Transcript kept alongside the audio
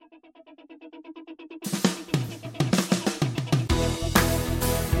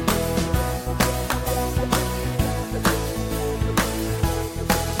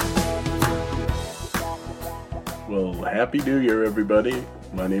Well, Happy New Year, everybody.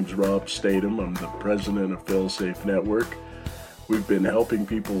 My name's Rob Statham. I'm the president of FailSafe Network. We've been helping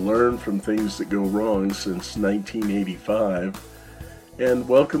people learn from things that go wrong since 1985. And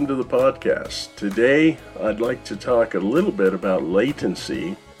welcome to the podcast. Today, I'd like to talk a little bit about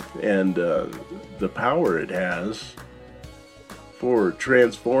latency and the power it has for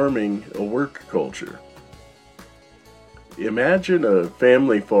transforming a work culture. Imagine a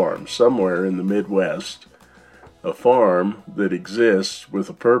family farm somewhere in the Midwest, a farm that exists with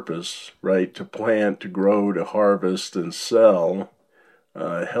a purpose, right, to plant, to grow, to harvest, and sell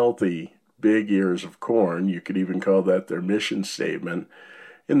healthy big ears of corn. You could even call that their mission statement.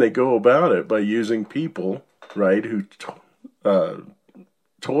 And they go about it by using people, right, who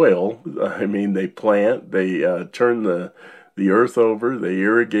toil. I mean, they plant, they turn the earth over, they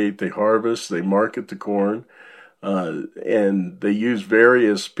irrigate, they harvest, they market the corn. And they use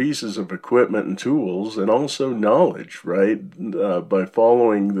various pieces of equipment and tools and also knowledge, right, by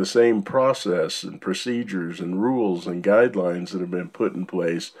following the same process and procedures and rules and guidelines that have been put in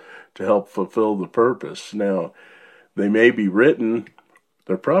place to help fulfill the purpose. Now, they may be written,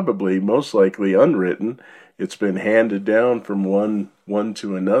 they're probably most likely unwritten. It's been handed down from one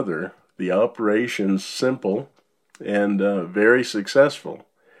to another. The operation's simple and very successful.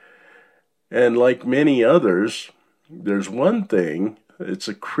 And like many others, there's one thing, it's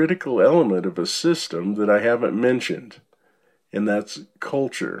a critical element of a system that I haven't mentioned, and that's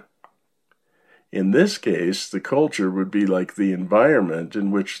culture. In this case, the culture would be like the environment in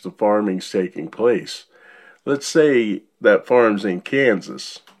which the farming's taking place. Let's say that farm's in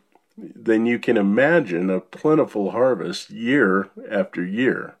Kansas. Then you can imagine a plentiful harvest year after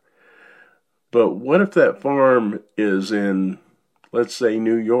year. But what if that farm is in, let's say,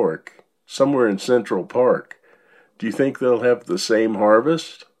 New York, somewhere in Central Park? Do you think they'll have the same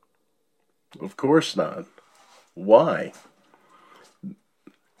harvest? Of course not. Why?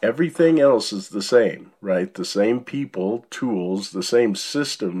 Everything else is the same, right? The same people, tools, the same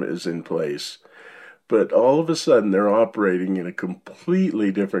system is in place. But all of a sudden they're operating in a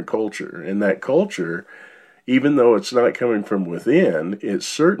completely different culture. And that culture, even though it's not coming from within, it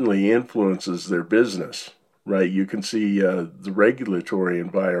certainly influences their business. Right, you can see the regulatory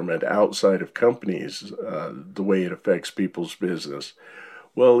environment outside of companies, the way it affects people's business.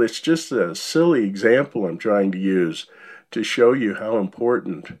 Well, it's just a silly example I'm trying to use to show you how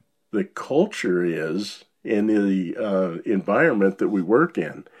important the culture is in the environment that we work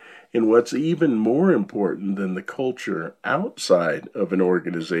in. And what's even more important than the culture outside of an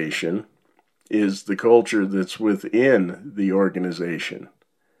organization is the culture that's within the organization.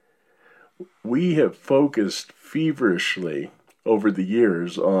 We have focused feverishly over the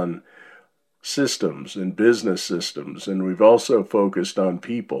years on systems and business systems, and we've also focused on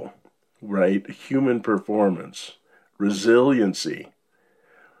people, right? Human performance, resiliency.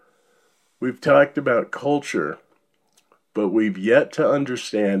 We've talked about culture, but we've yet to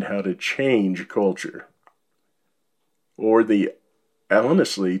understand how to change culture, or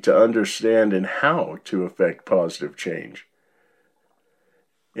honestly, to understand and how to affect positive change.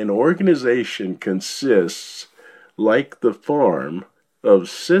 An organization consists, like the farm, of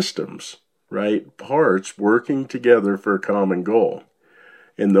systems, right? Parts working together for a common goal.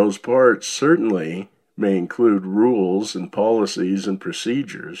 And those parts certainly may include rules and policies and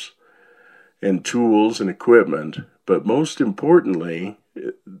procedures and tools and equipment, but most importantly,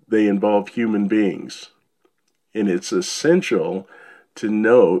 they involve human beings. And it's essential to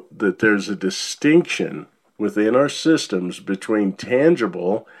note that there's a distinction within our systems between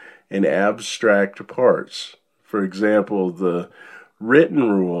tangible and abstract parts. For example, the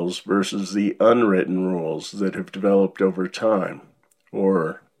written rules versus the unwritten rules that have developed over time.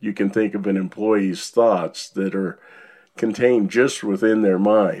 Or you can think of an employee's thoughts that are contained just within their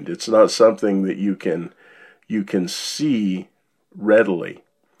mind. It's not something that you can see readily.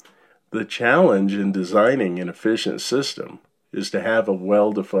 The challenge in designing an efficient system is to have a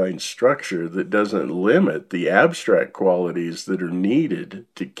well-defined structure that doesn't limit the abstract qualities that are needed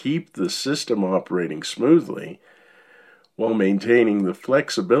to keep the system operating smoothly while maintaining the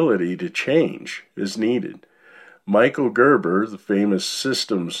flexibility to change as needed. Michael Gerber, the famous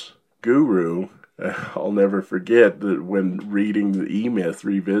systems guru, I'll never forget that when reading the E-Myth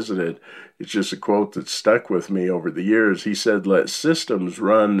Revisited, it's just a quote that stuck with me over the years. He said, "Let systems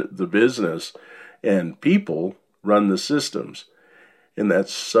run the business and people run the systems." And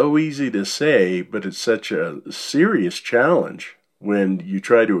that's so easy to say, but it's such a serious challenge when you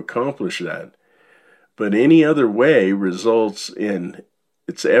try to accomplish that. But any other way results in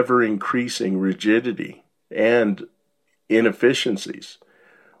its ever-increasing rigidity and inefficiencies.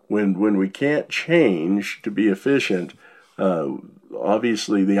 When we can't change to be efficient,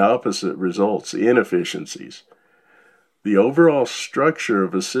 obviously the opposite results, inefficiencies. The overall structure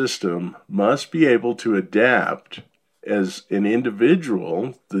of a system must be able to adapt as an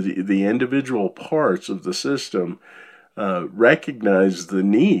individual, the individual parts of the system recognize the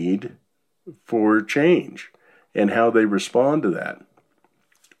need for change and how they respond to that.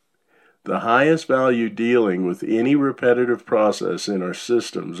 The highest value dealing with any repetitive process in our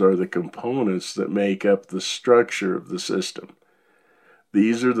systems are the components that make up the structure of the system.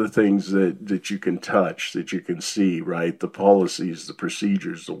 These are the things that you can touch, that you can see, right? The policies, the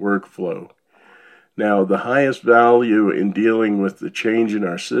procedures, the workflow. Now, the highest value in dealing with the change in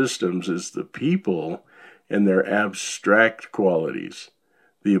our systems is the people and their abstract qualities,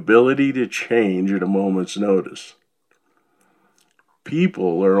 the ability to change at a moment's notice.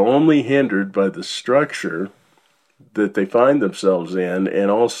 People are only hindered by the structure that they find themselves in,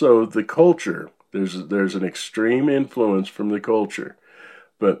 and also the culture. There's an extreme influence from the culture.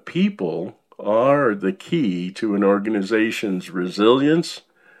 But people are the key to an organization's resilience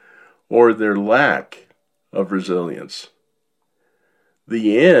or their lack of resilience.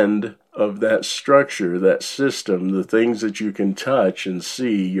 The end of that structure, that system, the things that you can touch and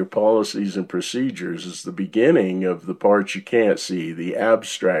see, your policies and procedures, is the beginning of the parts you can't see, the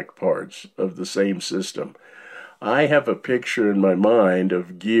abstract parts of the same system. I have a picture in my mind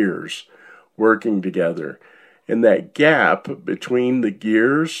of gears working together, and that gap between the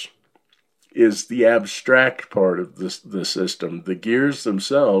gears is the abstract part of the system. The gears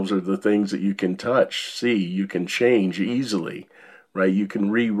themselves are the things that you can touch, see, you can change easily, right? You can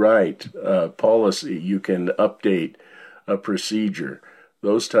rewrite a policy, you can update a procedure.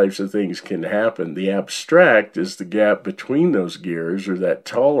 Those types of things can happen. The abstract is the gap between those gears, or that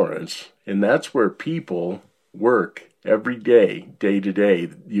tolerance, and that's where people work every day, day to day.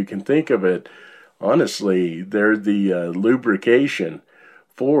 You can think of it, honestly, they're the lubrication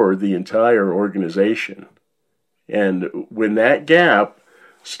for the entire organization. And when that gap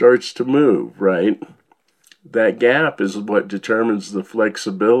starts to move, right, that gap is what determines the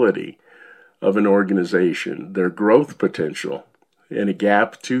flexibility of an organization, their growth potential. And a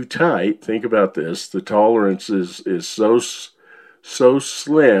gap too tight, think about this, the tolerance is so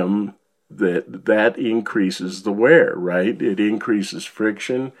slim that increases the wear, right? It increases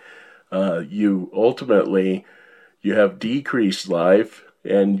friction. You have decreased life,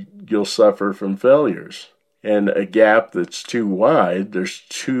 and you'll suffer from failures. And a gap that's too wide, there's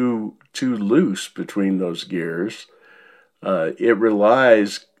too loose between those gears. It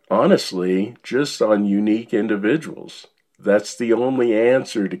relies, honestly, just on unique individuals. That's the only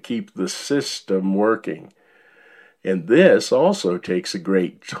answer to keep the system working. And this also takes a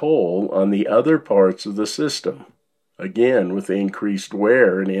great toll on the other parts of the system, again, with increased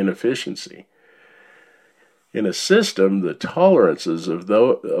wear and inefficiency. In a system, the tolerances of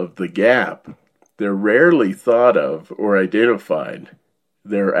the gap, they're rarely thought of or identified.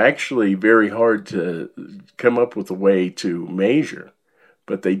 They're actually very hard to come up with a way to measure,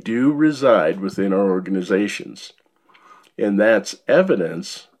 but they do reside within our organizations. And that's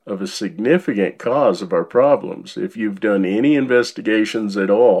evidence of a significant cause of our problems. If you've done any investigations at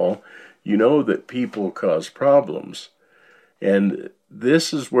all, you know that people cause problems. And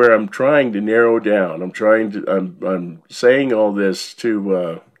this is where I'm trying to narrow down. I'm saying all this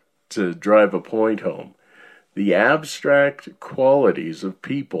to drive a point home. The abstract qualities of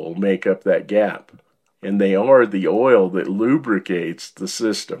people make up that gap, and they are the oil that lubricates the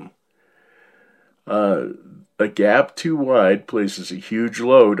system. A gap too wide places a huge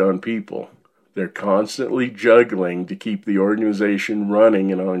load on people. They're constantly juggling to keep the organization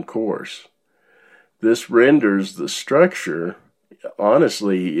running and on course. This renders the structure,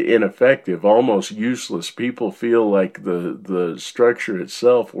 honestly, ineffective, almost useless. People feel like the structure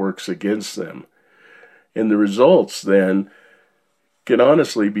itself works against them. And the results then can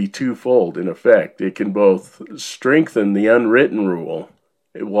honestly be twofold in effect. It can both strengthen the unwritten rule,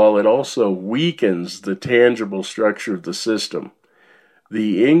 while it also weakens the tangible structure of the system.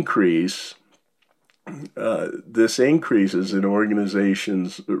 This increases an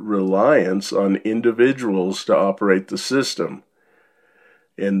organization's reliance on individuals to operate the system.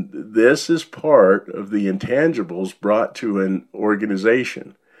 And this is part of the intangibles brought to an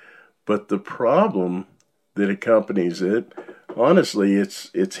organization. But the problem that accompanies it, honestly, it's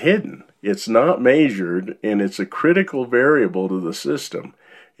hidden. It's not measured, and it's a critical variable to the system.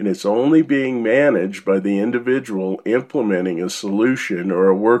 And it's only being managed by the individual implementing a solution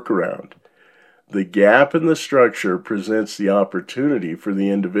or a workaround. The gap in the structure presents the opportunity for the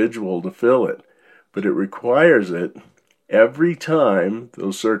individual to fill it, but it requires it every time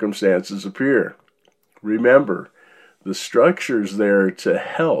those circumstances appear. Remember, the structure's there to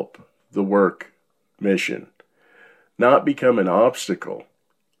help the work mission, not become an obstacle.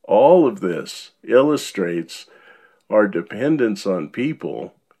 All of this illustrates our dependence on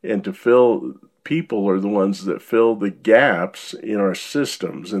people, and people are the ones that fill the gaps in our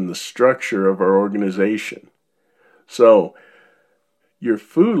systems and the structure of our organization. So, you're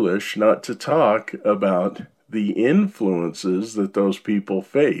foolish not to talk about the influences that those people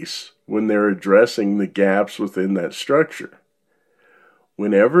face when they're addressing the gaps within that structure.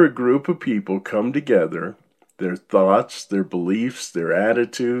 Whenever a group of people come together, their thoughts, their beliefs, their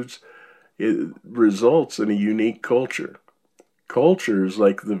attitudes, it results in a unique culture. Culture is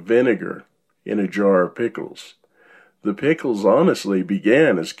like the vinegar in a jar of pickles. The pickles honestly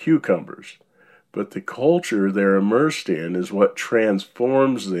began as cucumbers, but the culture they're immersed in is what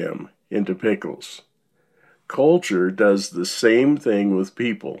transforms them into pickles. Culture does the same thing with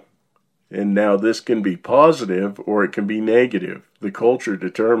people. And now this can be positive or it can be negative. The culture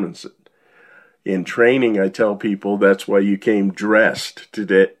determines it. In training, I tell people that's why you came dressed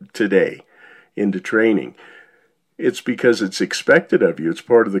today into training. It's because it's expected of you. It's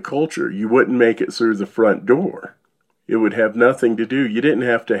part of the culture. You wouldn't make it through the front door. It would have nothing to do. You didn't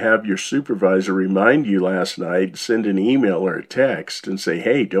have to have your supervisor remind you last night, send an email or a text and say,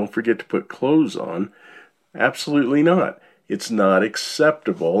 hey, don't forget to put clothes on. Absolutely not. It's not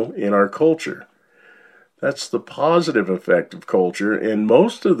acceptable in our culture. That's the positive effect of culture, and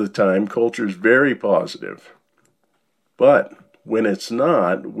most of the time, culture is very positive. But when it's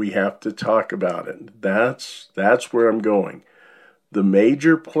not, we have to talk about it. That's where I'm going. The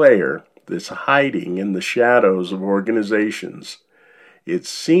major player that's hiding in the shadows of organizations, it's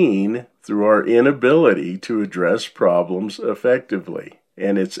seen through our inability to address problems effectively,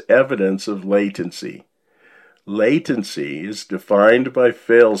 and it's evidence of latency. Latency is defined by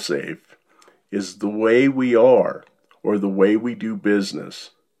failsafe, is the way we are or the way we do business.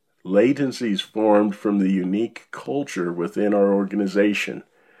 Latency is formed from the unique culture within our organization.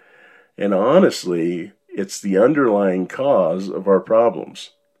 And honestly, it's the underlying cause of our problems.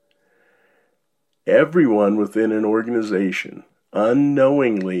 Everyone within an organization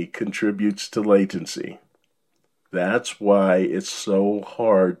unknowingly contributes to latency. That's why it's so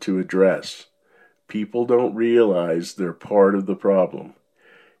hard to address. People don't realize they're part of the problem.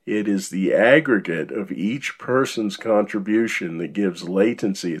 It is the aggregate of each person's contribution that gives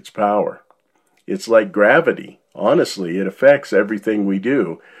latency its power. It's like gravity. Honestly, it affects everything we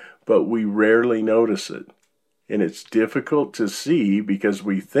do, but we rarely notice it. And it's difficult to see because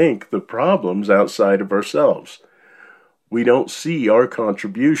we think the problem's outside of ourselves. We don't see our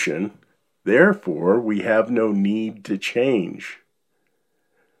contribution, therefore we have no need to change.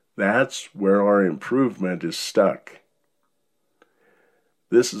 That's where our improvement is stuck.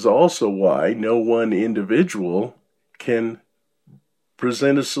 This is also why no one individual can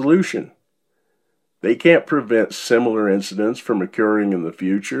present a solution. They can't prevent similar incidents from occurring in the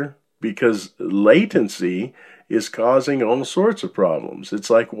future because latency is causing all sorts of problems. It's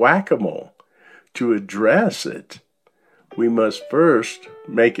like whack-a-mole. To address it, we must first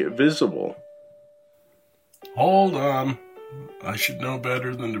make it visible. Hold on. I should know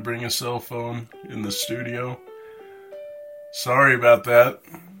better than to bring a cell phone in the studio. Sorry about that.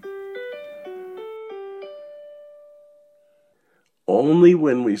 Only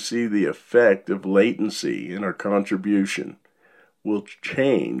when we see the effect of latency in our contribution will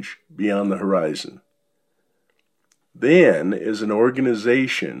change beyond the horizon. Then, as an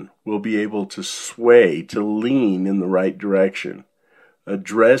organization, we'll be able to sway, to lean in the right direction,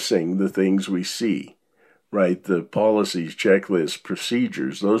 addressing the things we see, right? The policies, checklists,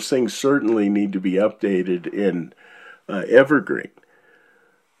 procedures, those things certainly need to be updated in evergreen.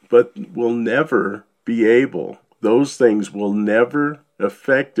 But we'll never be able, those things will never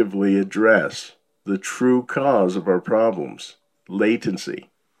effectively address the true cause of our problems, latency.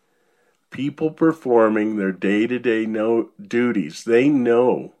 People performing their day-to-day duties, they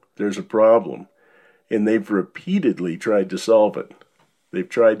know there's a problem, and they've repeatedly tried to solve it. They've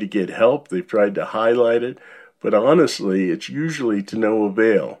tried to get help, they've tried to highlight it, but honestly, it's usually to no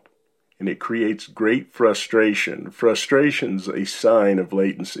avail, and it creates great frustration. Frustration's a sign of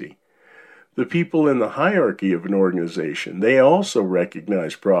latency. The people in the hierarchy of an organization, they also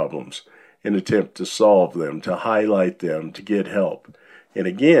recognize problems and attempt to solve them, to highlight them, to get help. And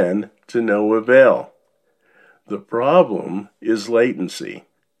again, to no avail. The problem is latency,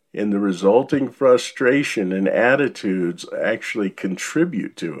 and the resulting frustration and attitudes actually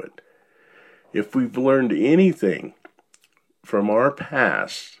contribute to it. If we've learned anything from our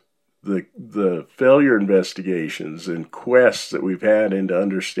past, the failure investigations and quests that we've had into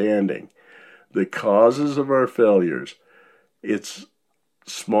understanding the causes of our failures, it's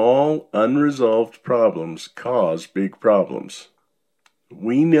small, unresolved problems cause big problems.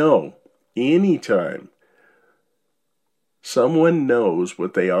 We know anytime someone knows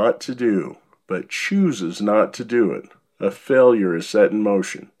what they ought to do but chooses not to do it, a failure is set in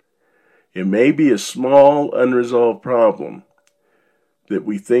motion. It may be a small, unresolved problem that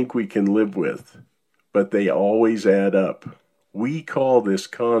we think we can live with, but they always add up. We call this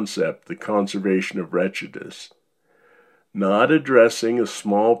concept the conservation of wretchedness. Not addressing a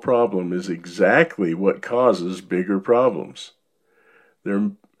small problem is exactly what causes bigger problems.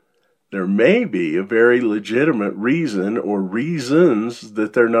 There may be a very legitimate reason or reasons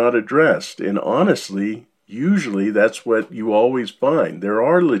that they're not addressed, and honestly, usually that's what you always find. There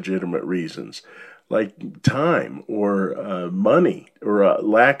are legitimate reasons, like time or money or a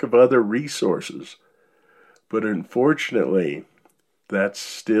lack of other resources. But unfortunately, that's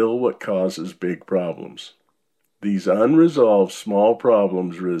still what causes big problems. These unresolved small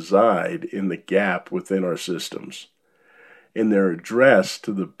problems reside in the gap within our systems, and they're addressed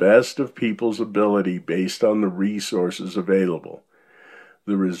to the best of people's ability based on the resources available.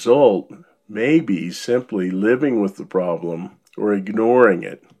 The result may be simply living with the problem or ignoring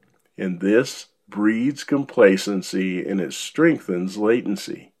it, and this breeds complacency and it strengthens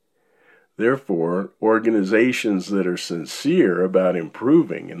latency. Therefore, organizations that are sincere about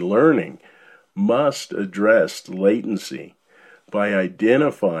improving and learning must address latency by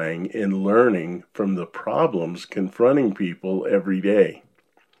identifying and learning from the problems confronting people every day.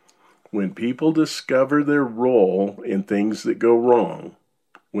 When people discover their role in things that go wrong,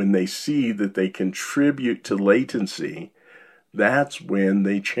 when they see that they contribute to latency, that's when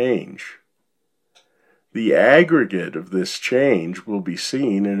they change. The aggregate of this change will be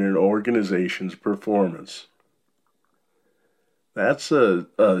seen in an organization's performance. That's a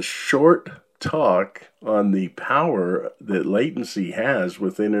short talk on the power that latency has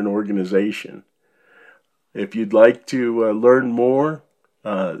within an organization. If you'd like to learn more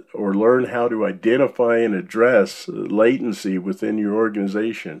or learn how to identify and address latency within your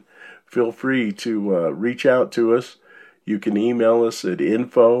organization, feel free to reach out to us. You can email us at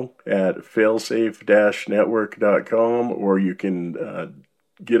info@failsafe-network.com, or you can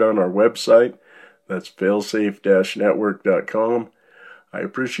get on our website. That's failsafe-network.com. I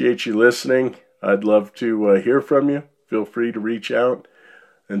appreciate you listening. I'd love to hear from you. Feel free to reach out.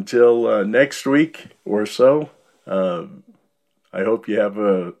 Until next week or so, I hope you have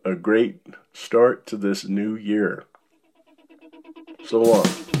a great start to this new year. So long.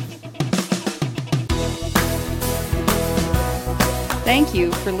 Thank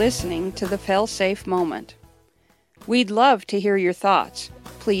you for listening to the Failsafe Moment. We'd love to hear your thoughts.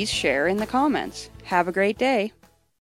 Please share in the comments. Have a great day.